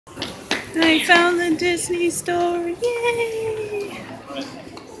I found the Disney store. Yay!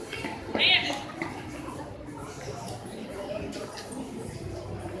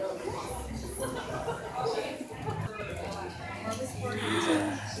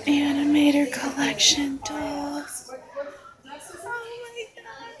 Animator collection dolls. Oh my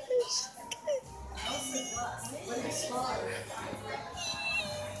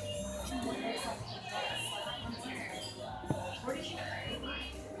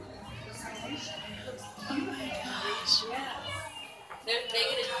gosh. Oh my gosh. You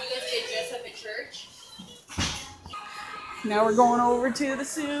guys get dressed up at church? Now we're going over to the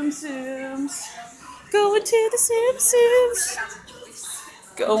Tsum Tsums. Going to the Tsum Tsums.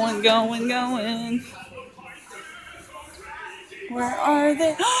 Going, going, going. Where are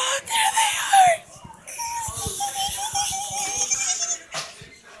they? Oh, there they are!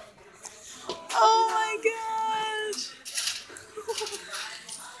 Oh my gosh!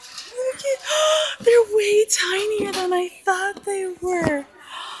 Look at, they're way tinier than I thought they were.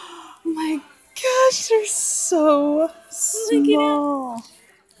 Oh my gosh, they're so small.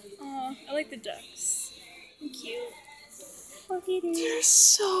 Oh, I like the ducks. They're cute. Look at them. They're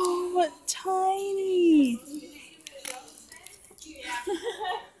so tiny.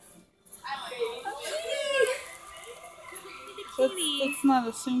 That's not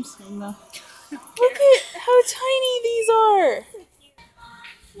a Tsum Tsum though. Look at how tiny these are.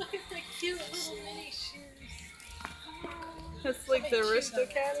 Look at the cute little mini shoes. That's like the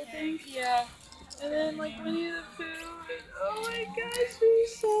Aristocat, I think. Yeah. And then like Winnie the Pooh. Oh my gosh, they're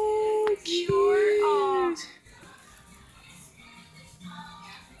so cute.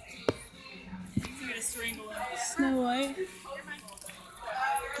 I'm gonna strangle them. Snow White.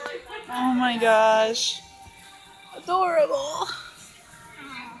 Oh my gosh. Adorable.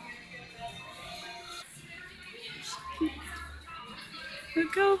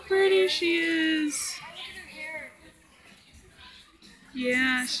 Look how pretty she is.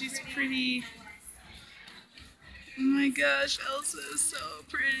 Yeah, she's pretty. Oh my gosh, Elsa is so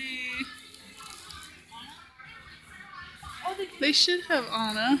pretty. They should have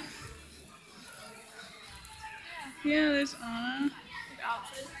Anna. Yeah, there's Anna.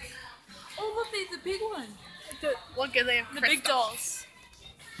 Oh, look, they the big one. Look at them. The big dolls.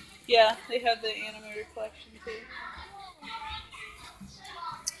 Yeah, they have the animator collection too.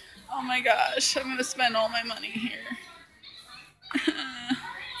 Oh my gosh, I'm gonna spend all my money here.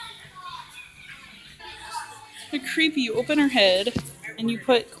 They're creepy. You open her head and you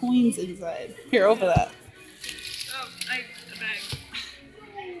put coins inside. Here, open that. Oh, a bag.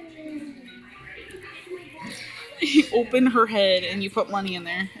 You open her head and you put money in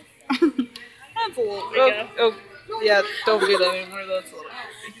there. That's a little. Oh, yeah, don't do that anymore. That's a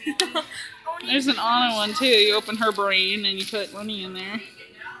little. There's an Anna one too. You open her brain and you put money in there.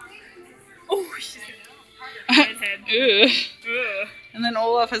 Oh, she's head. Ugh. Ugh. And then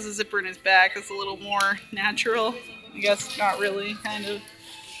Olaf has a zipper in his back. That's a little more natural. I guess not really, kind of.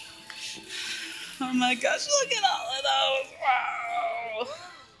 Oh my gosh, look at all of those. Wow.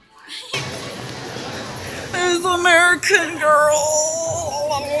 There's American Girl.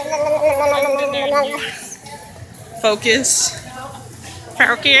 Focus.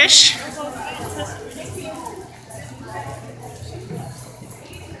 Focus.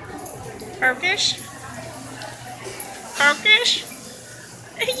 Focus. Focus.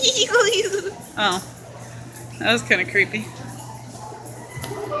 Oh, that was kind of creepy.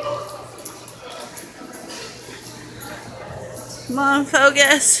 Come on,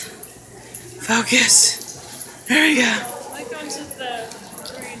 focus. Focus. There we go. I like those with the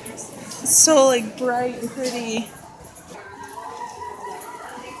green dresses. It's so like bright and pretty.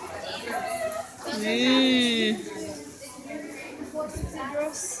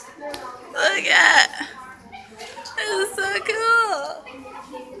 Look at. This is so cool.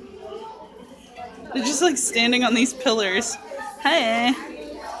 They're just like standing on these pillars. Hey.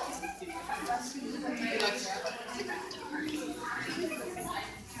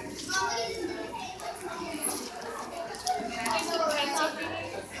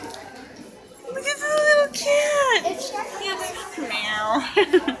 Look at the little cat. Meow.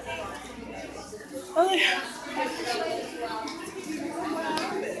 Oh, yeah.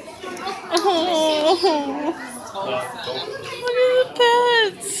 Oh. Look at the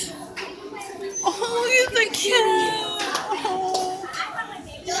pets. Oh, look at the cat. Oh.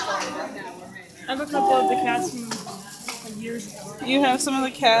 I have a couple of the cats from years ago. You have some of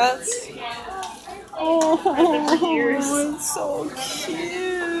the cats? Oh, it's so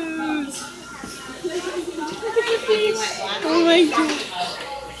cute. Oh my god.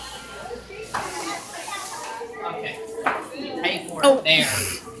 Okay. Pay for it. Oh. There.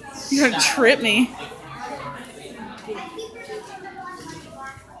 You're gonna trip me.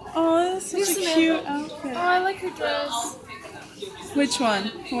 Oh, that's such a cute outfit. Oh, I like her dress. Which one?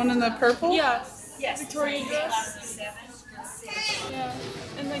 The one in the purple? Yeah. Victorian dress. Yeah.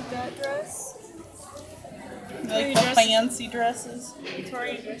 And like that dress. Like the fancy dresses.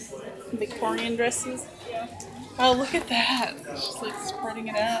 Victorian dresses. Victorian dresses? Yeah. Oh, look at that. She's like spreading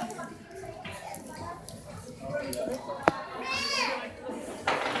it out.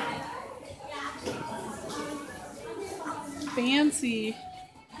 Fancy.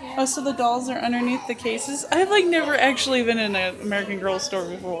 Oh, so the dolls are underneath the cases? I've like never actually been in an American Girl store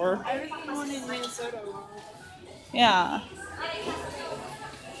before. I was the one in Minnesota. Yeah.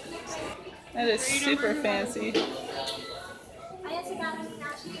 That is super fancy.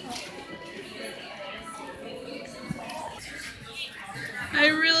 I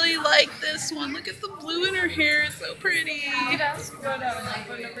really like this one. Look at the blue in her hair. It's so pretty.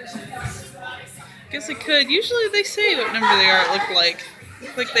 Guess I could. Usually they say what number the art looked like.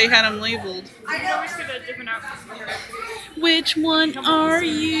 Looked like they had them labeled. I could always get a different outfit for her. Which one are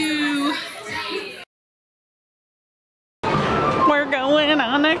you? We're going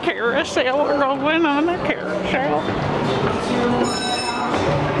on a carousel. We're going on a carousel.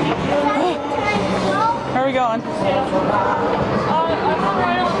 Where are we going?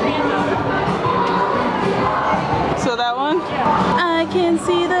 So that one? Yeah. I can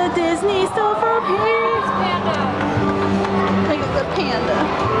see the Disney store for Paris Panda. Look at the panda.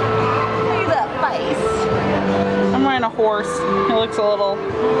 Look at that face. I'm riding a horse. It looks a little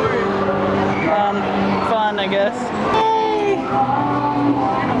fun, I guess. Yay!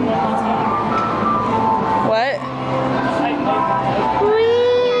 What?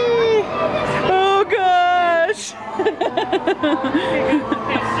 Whee! Oh gosh!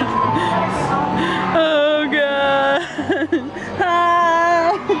 Oh god!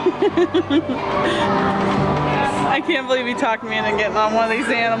 Hi! I can't believe you talked me into getting on one of these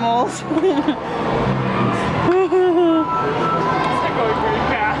animals.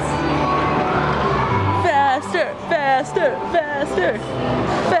 Faster, faster, faster,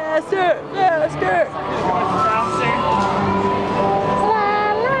 faster, faster.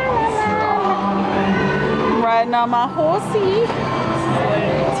 I'm riding on my horsey.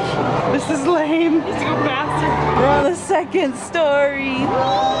 This is lame. Let's go faster. We're on the second story.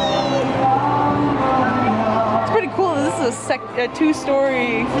 It's pretty cool. This is a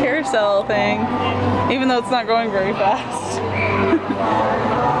two-story carousel thing, even though it's not going very fast.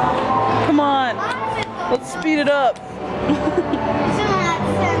 Come on, let's speed it up.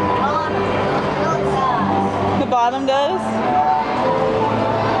 The bottom does?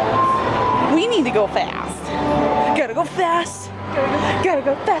 We need to go fast. Gotta go fast. Gotta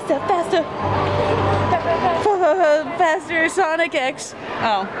go faster, faster. Faster, Sonic X.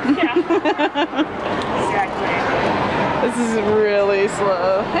 Oh. Yeah. Exactly. This is really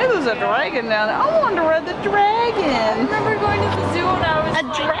slow. Hey, there's a dragon down there. I wanted to ride the dragon. I remember going to the zoo when I was a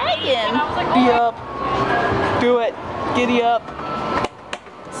dragon. And I was like, Be up. Do it. Giddy up.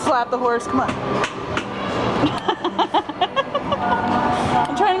 Slap the horse. Come on.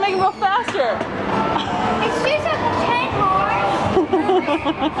 I'm trying to make him go faster. It's just a 10 horse.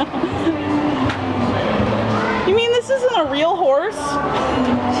 You mean this isn't a real horse?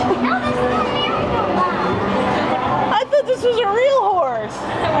 No, this is a miracle one. I thought this was a real horse.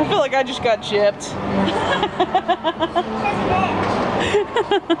 I feel like I just got gypped.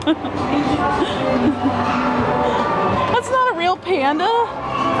 That's not a real panda?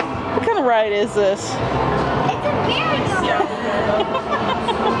 What kind of ride is this? It's a miracle.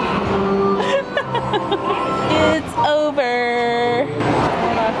 It's over.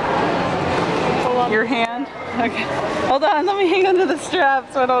 Your hand? Okay. Hold on, let me hang onto the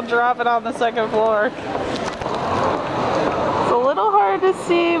strap so I don't drop it on the second floor. It's a little hard to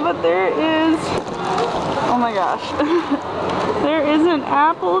see, but there is, oh my gosh. There is an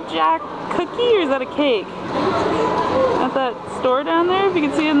Applejack cookie, or is that a cake? At that store down there, if you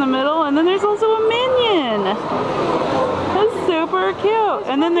can see it in the middle. And then there's also a minion. That's super cute.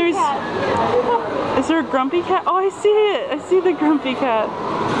 And then there's, is there a grumpy cat? Oh, I see it. I see the grumpy cat.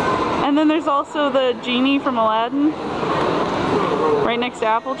 And then there's also the genie from Aladdin right next to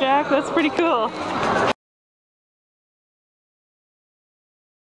Applejack. That's pretty cool.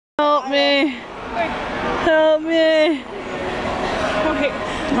 Help me. Help me. Okay.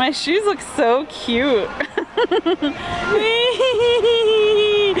 My shoes look so cute.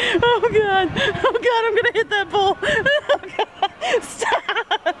 Oh god. Oh god, I'm gonna hit that pole. Oh god. Stop.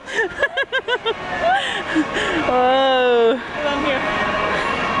 Whoa. I'm here.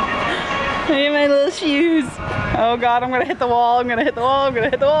 Look at my little shoes. Oh God, I'm gonna hit the wall. I'm gonna hit the wall. I'm gonna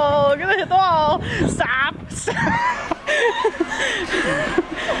hit the wall. I'm gonna hit the wall. Stop. Stop.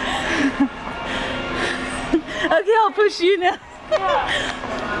 Okay, I'll push you now. Yeah.